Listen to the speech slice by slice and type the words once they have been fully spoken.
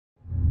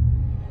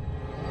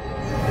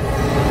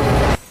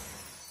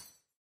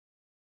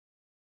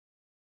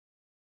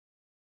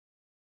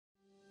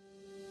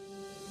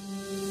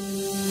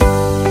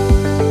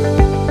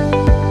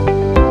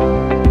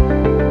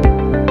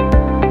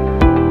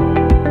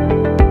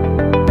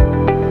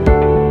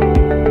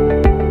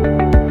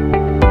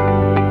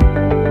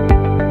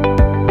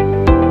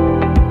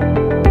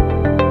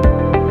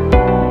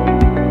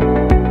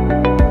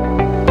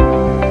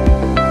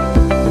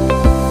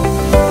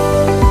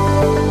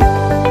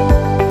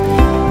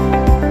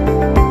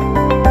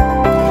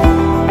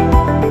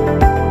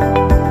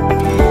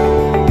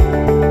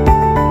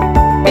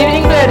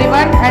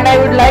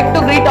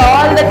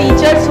all the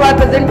teachers who are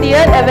present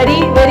here a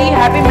very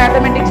happy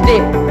Mathematics Day.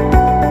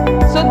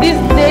 So this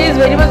day is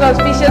very much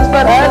auspicious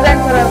for us and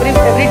for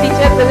every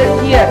teacher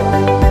present here.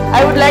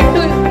 I would like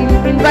to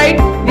invite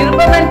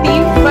Nirupam and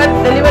team for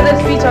deliver the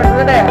speech onto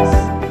the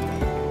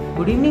dais.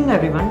 Good evening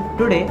everyone.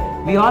 Today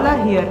we all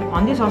are here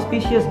on this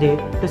auspicious day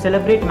to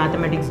celebrate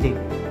Mathematics Day.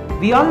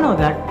 We all know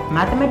that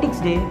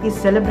Mathematics Day is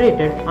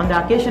celebrated on the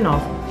occasion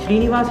of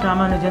Srinivas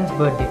Ramanujan's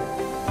birthday.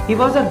 He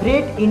was a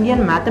great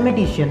Indian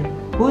mathematician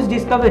whose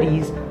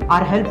discoveries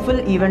are helpful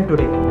even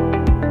today.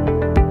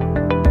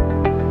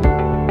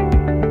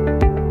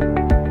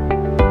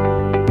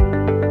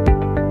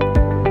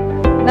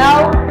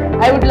 Now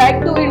I would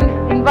like to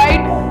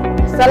invite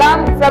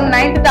Salam from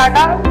 9th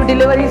Tata to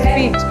deliver his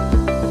speech.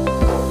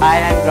 Hi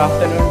and good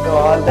afternoon to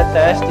all the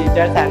thirst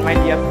teachers and my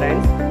dear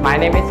friends. My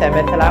name is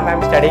Samet Salam. I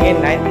am studying in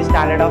 9th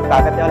standard of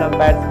Kakatiya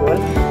Olympiad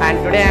school,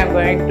 and today I am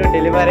going to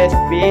deliver a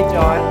speech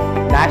on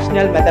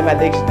National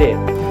Mathematics Day.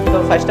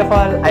 So first of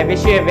all, I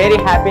wish you a very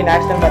happy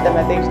National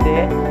Mathematics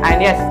Day.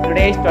 And yes,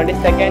 today is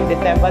 22nd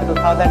December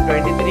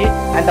 2023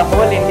 and the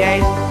whole India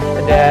is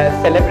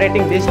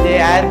celebrating this day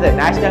as the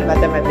National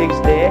Mathematics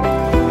Day.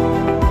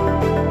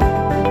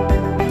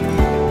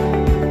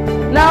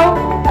 Now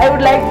I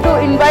would like to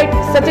invite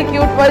such a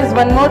cute voice,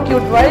 one more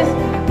cute voice,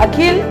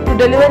 Akhil, to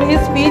deliver his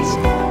speech.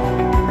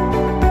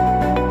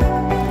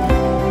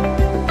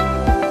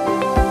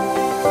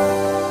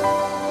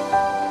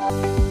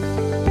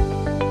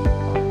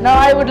 Now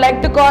I would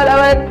like to call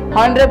our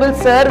Honorable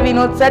Sir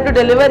Vinod Sir to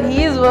deliver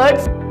his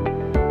words.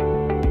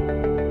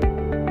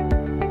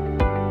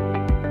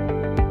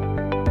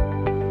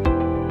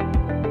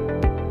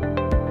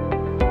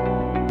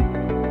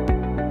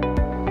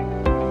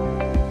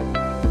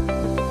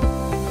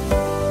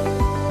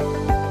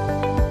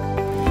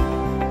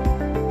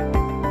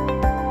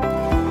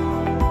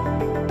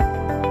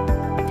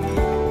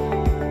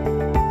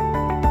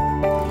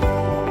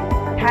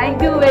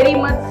 Thank you very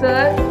much,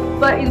 sir,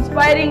 for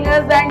inspiring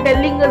us and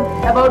telling us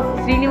about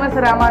Srinivas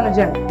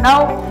Ramanujan.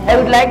 Now, I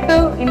would like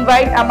to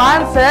invite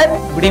Aman, sir.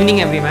 Good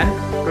evening, everyone.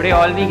 Today,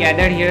 all we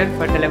gathered here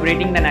for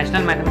celebrating the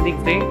National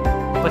Mathematics Day.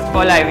 First of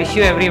all, I wish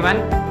you everyone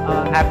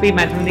a happy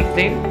Mathematics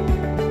Day.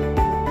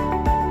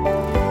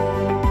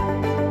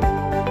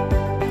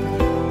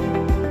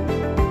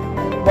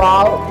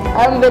 Wow,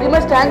 I am very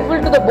much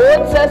thankful to the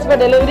both sirs for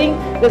delivering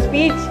the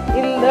speech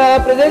in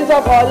the presence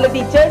of all the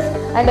teachers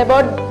and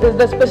about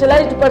the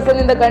specialized person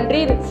in the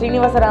country,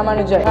 Srinivas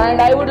Ramanujan. And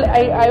I would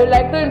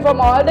like to inform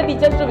all the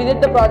teachers to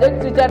visit the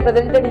projects which are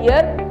presented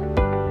here